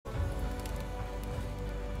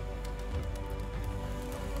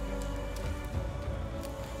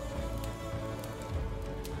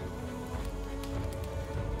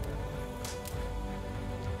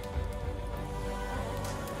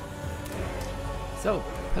So,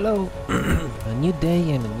 hello, a new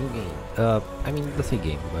day and a new game. I mean, let's say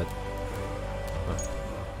game, but well,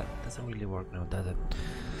 that doesn't really work now, does it?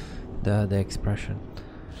 The expression.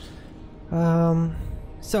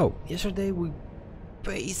 So yesterday we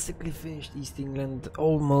basically finished East England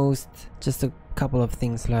almost. Just a couple of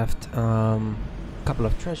things left. Couple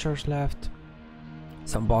of treasures left.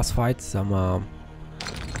 Some boss fights. Some.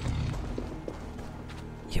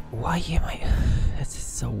 Yeah, why am I? This is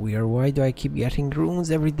so weird. Why do I keep getting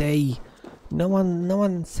runes every day? No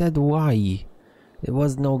one said why. There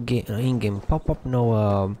was no in-game pop-up,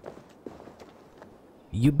 no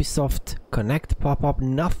Ubisoft Connect pop-up,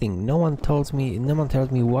 nothing. No one tells me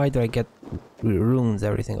why do I get runes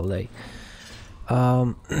every single day.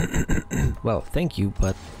 Well, thank you,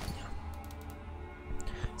 but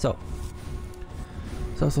so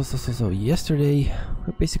yesterday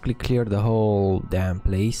we basically cleared the whole damn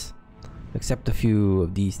place, except a few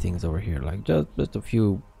of these things over here, like just a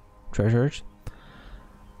few treasures.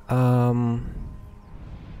 And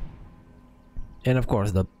of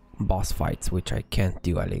course the boss fights, which I can't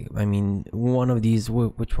do. I mean, one of these,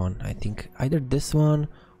 which one? I think either this one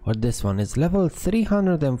or this one is level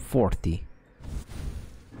 340.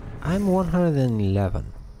 I'm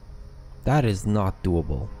 111. That is not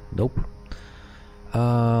doable. Nope.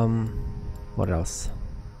 What else?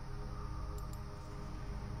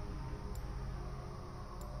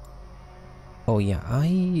 Oh yeah,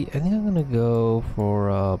 I think I'm gonna go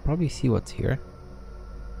for probably see what's here.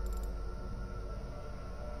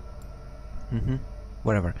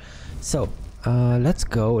 Whatever. So let's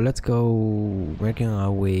go making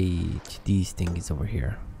our way to these things over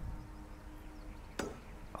here.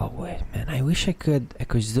 Oh wait, man, I wish I could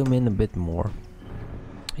zoom in a bit more.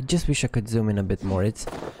 I just wish I could zoom in a bit more. It's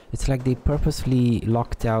like they purposefully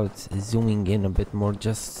locked out zooming in a bit more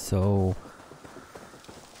just so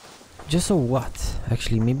what?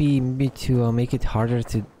 Actually, maybe to make it harder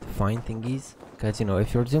to find thingies, because you know,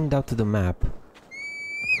 if you're zoomed out to the map,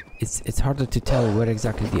 it's harder to tell where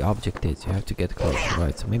exactly the object is. You have to get closer,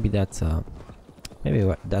 right? So maybe that's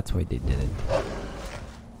that's why they did it.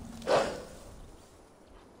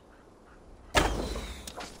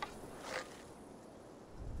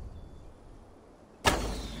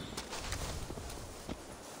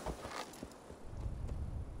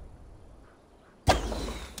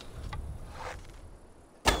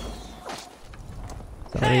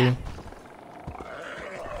 Sorry.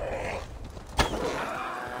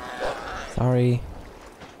 Sorry.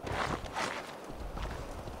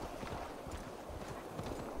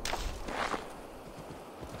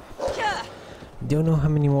 Don't know how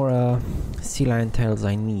many more sea lion tails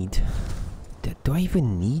I need. Do I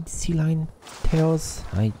even need sea lion tails?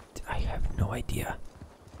 I have no idea.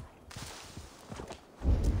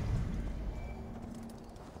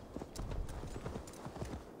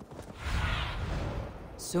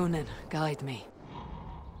 Sunan, guide me.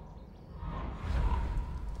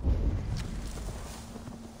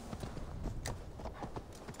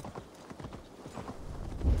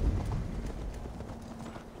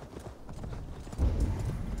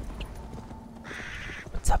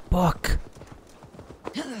 It's a book.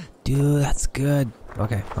 Dude, that's good.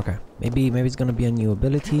 Okay. Maybe it's gonna be a new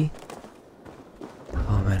ability.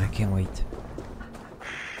 Oh man, I can't wait.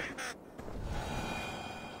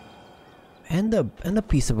 And a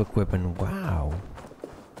piece of equipment. Wow.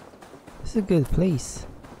 This is a good place.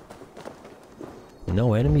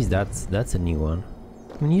 No enemies, that's a new one.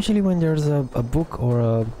 I mean, usually when there's a book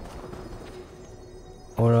or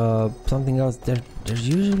something else, there's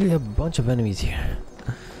usually a bunch of enemies here.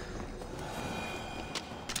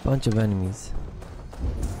 Bunch of enemies.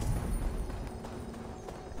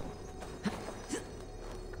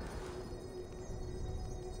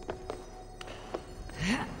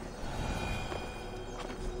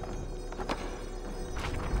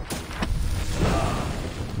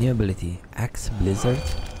 New ability, Axe Blizzard.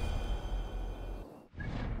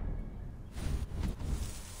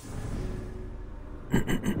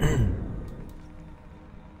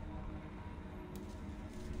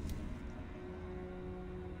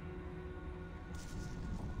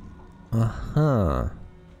 Uh-huh.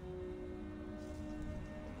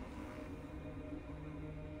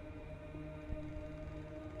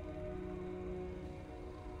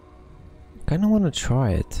 Kinda wanna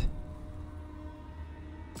try it.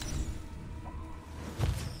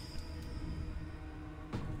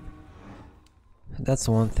 That's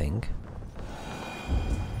one thing.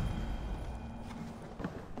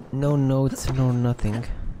 No notes, no nothing.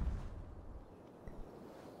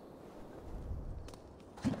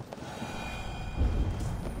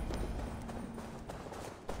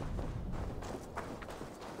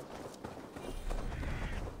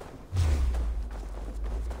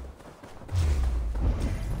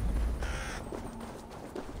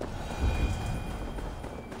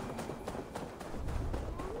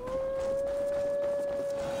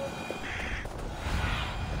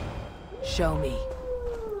 Show me.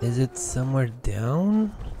 Is it somewhere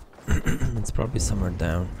down? It's probably somewhere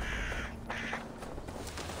down.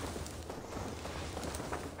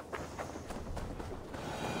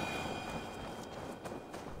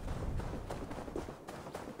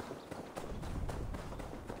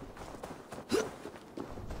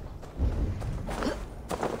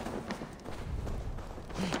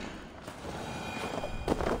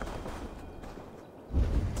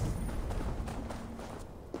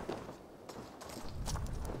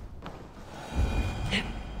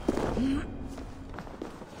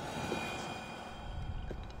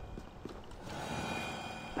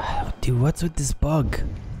 Dude, what's with this bug?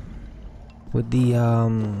 With the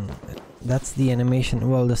that's the animation,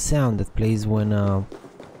 well, the sound that plays when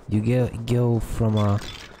you go from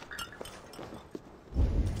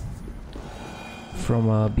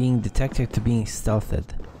being detected to being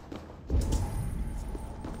stealthed.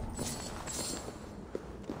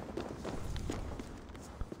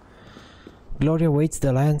 Glory awaits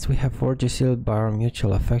the alliance we have forged, sealed by our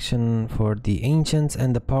mutual affection for the ancients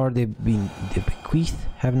and the power they bequeath.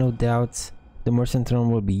 Have no doubts, the merchant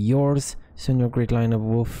throne will be yours. Soon your great line of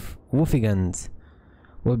Wolfigans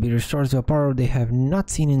will be restored to a power they have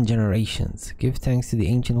not seen in generations. Give thanks to the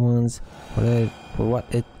ancient ones for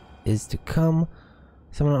what it is to come.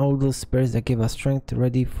 Summon all those spirits that give us strength,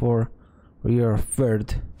 ready for your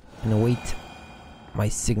third, and await my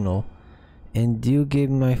signal. And do give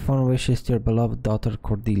my fond wishes to your beloved daughter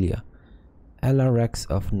Cordelia, Ella Rex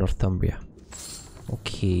of Northumbria.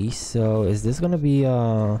 Okay, so is this gonna be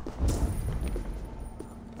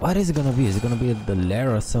what is it gonna be? Is it gonna be the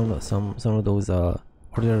lair or some of those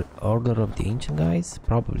order of the ancient guys?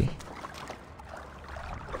 Probably.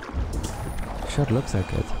 Sure looks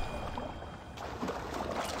like it.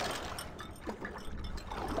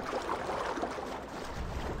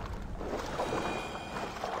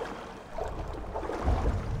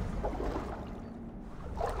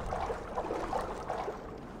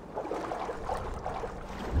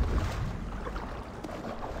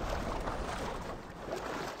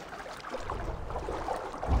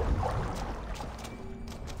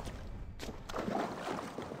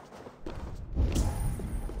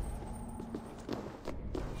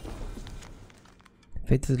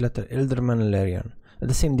 Fated letter, Ealdorman and Lerion.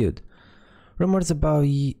 The same dude. Rumors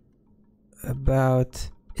abound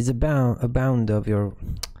of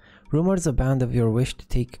your wish to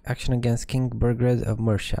take action against King Burgred of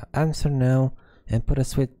Mercia. Answer now and put a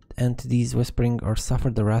swift end to these whispering, or suffer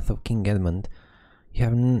the wrath of King Edmund.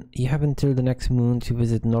 You have until the next moon to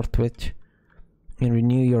visit Northwich and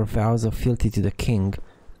renew your vows of fealty to the king,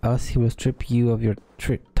 else he will strip you of your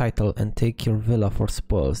title and take your villa for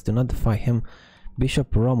spoils. Do not defy him.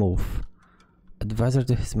 Bishop Romulf, advisor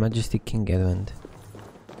to His Majesty King Edmund.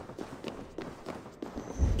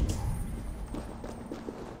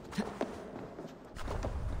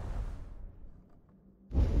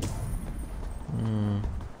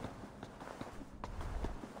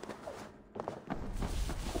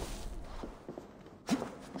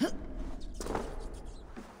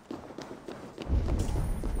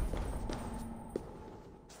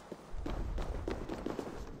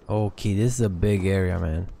 Okay, this is a big area,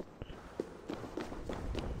 man.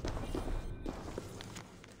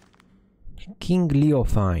 King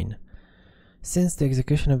Leofine. Since the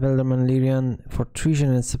execution of Ealdorman Lerion for treason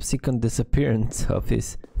and subsequent disappearance of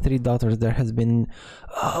his 3 daughters, there has been...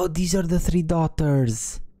 Oh, these are the 3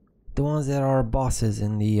 daughters! The ones that are bosses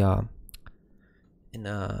in the...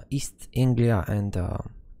 East Anglia and... the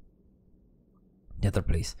other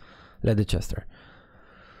place. Leicester.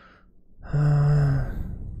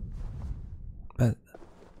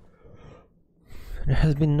 There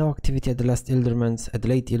has been no activity at the late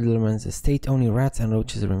Ealdorman's estate. Only rats and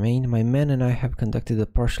roaches remain. My men and I have conducted a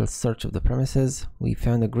partial search of the premises. We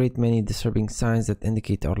found a great many disturbing signs that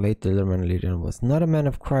indicate our late Ealdorman Lerion was not a man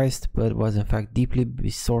of Christ, but was in fact deeply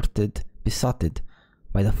besotted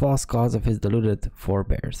by the false gods of his deluded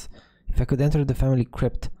forebears. If I could enter the family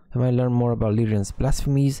crypt, I might learn more about Lerion's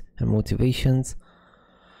blasphemies and motivations.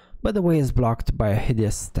 But the way is blocked by a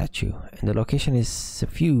hideous statue, and the location is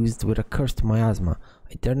suffused with a cursed miasma.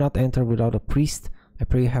 I dare not enter without a priest. I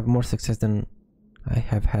pray you have more success than I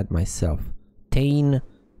have had myself. Tain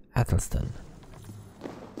Athelstan.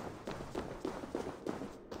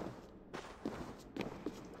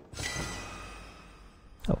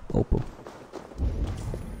 Oh, Opal.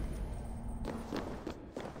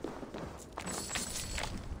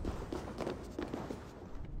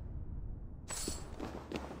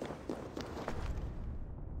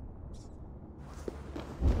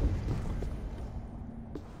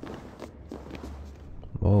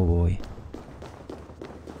 Oh boy.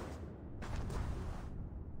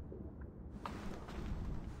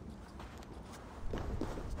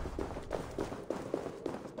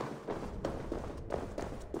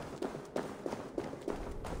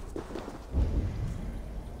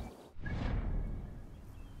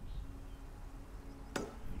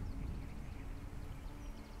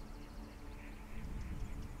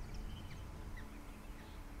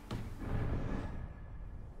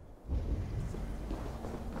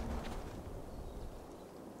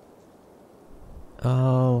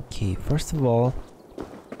 Okay, first of all,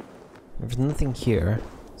 there's nothing here,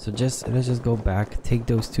 so let's just go back, take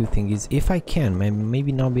those two thingies if I can.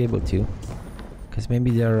 Maybe not be able to, because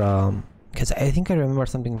maybe they're because I think I remember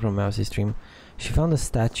something from Mouse's stream. She found a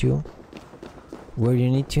statue where you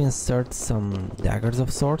need to insert some daggers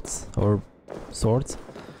of sorts or swords,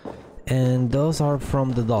 and those are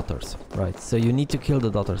from the daughters, right? So you need to kill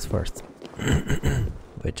the daughters first,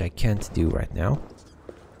 which I can't do right now.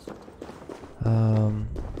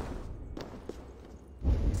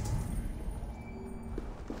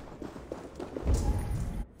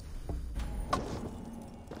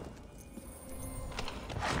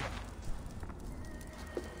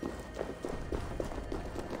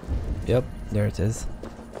 Yep, there it is.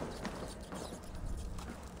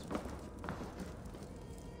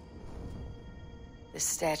 This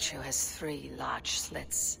statue has 3 large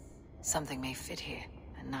slits. Something may fit here.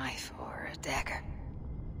 A knife or a dagger.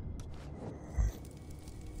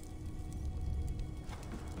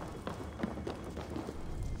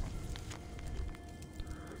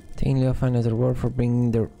 Tainlia find as a reward for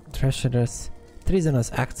bringing the treacherous,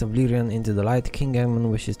 treasonous acts of Lerion into the light. King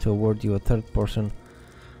Aemon wishes to award you a third portion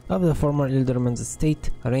of the former Ealdorman's estate.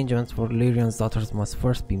 Arrangements for Lerion's daughters must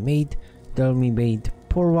first be made. They'll be made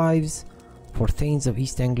poor wives for Thanes of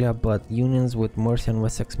East Anglia, but unions with Mercia and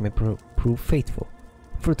Wessex may prove fruitful.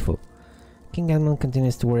 King Aemon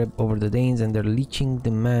continues to worry over the Danes and their leeching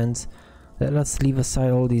demands. Let us leave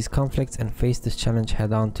aside all these conflicts and face this challenge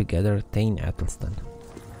head on together. Thane Athelstan.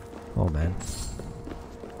 Oh man.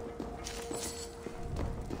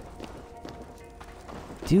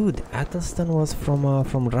 Dude, Athelstan was from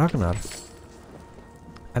Ragnar.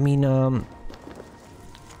 I mean,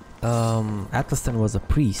 Athelstan was a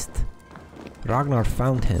priest. Ragnar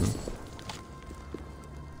found him,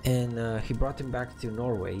 and he brought him back to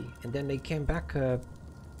Norway, and then they came back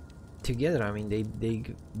together. I mean, they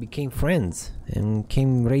became friends and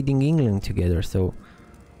came raiding England together. So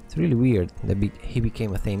it's really weird that he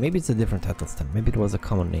became a thing. Maybe it's a different Athelstan. Maybe it was a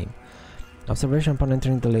common name. Observation upon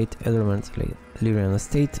entering the late Ealdorman's Lerion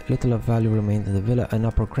estate, little of value remained in the villa and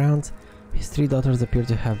upper grounds. His 3 daughters appear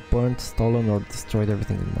to have burnt, stolen, or destroyed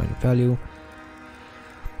everything in minor value.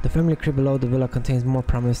 The family crypt below the villa contains more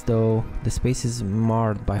promise, though the space is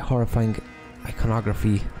marred by horrifying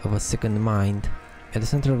iconography of a sickened mind. At the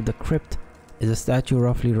center of the crypt is a statue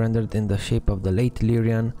roughly rendered in the shape of the late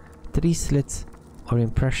Lerion. 3 slits or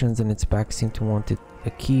impressions in its back seem to want it a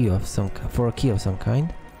key of some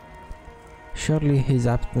kind. Surely his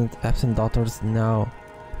absent daughters now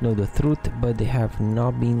know the truth, but they have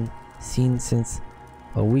not been seen since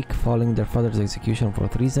a week following their father's execution for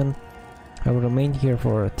treason. I will remain here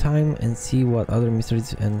for a time and see what other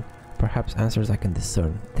mysteries and perhaps answers I can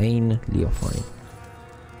discern. Thane Leofine.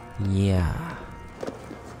 Yeah.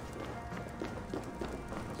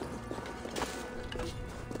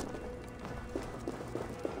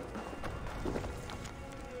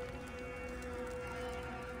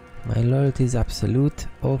 My loyalty is absolute.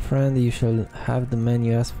 Old friend, you shall have the man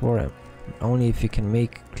you ask for, only if you can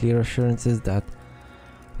make clear assurances that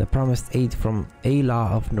the promised aid from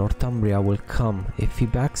Ayla of Northumbria will come. If he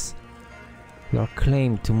backs your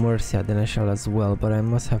claim to Mercia, then I shall as well, but I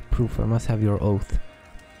must have proof, I must have your oath.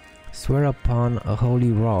 Swear upon a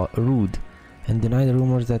holy rood, and deny the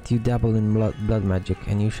rumors that you dabble in blood magic,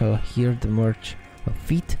 and you shall hear the march of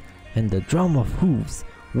feet and the drum of hooves.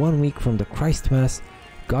 1 week from the Christ Mass,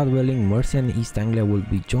 God willing, Mercia and East Anglia will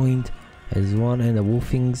be joined as one, and the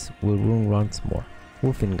Wolfings will rule once more.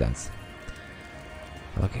 Wolfingans.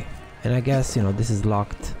 Okay, and I guess, you know, this is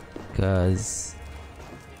locked because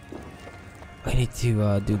I need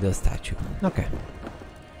to do the statue. Okay.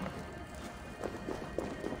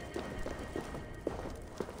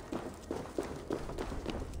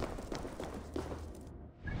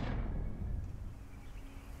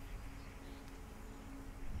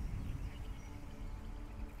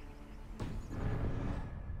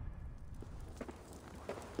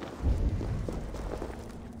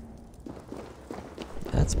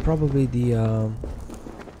 That's probably the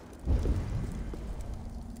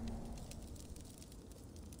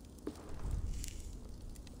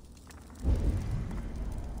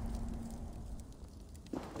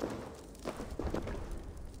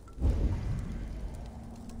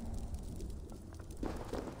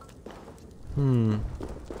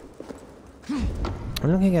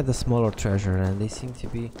I'm looking at the smaller treasure and they seem to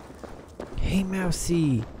be... Hey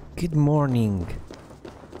Mousy! Good morning!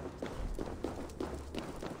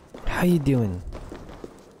 How you doing?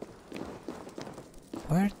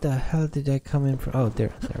 Where the hell did I come in from? Oh,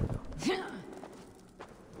 there we go.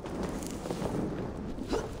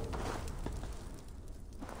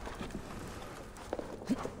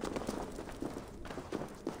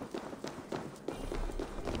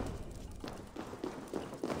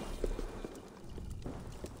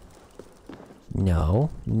 No,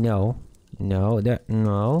 no, no, there,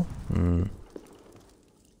 no.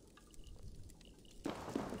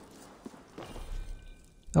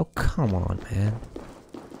 Oh, come on, man.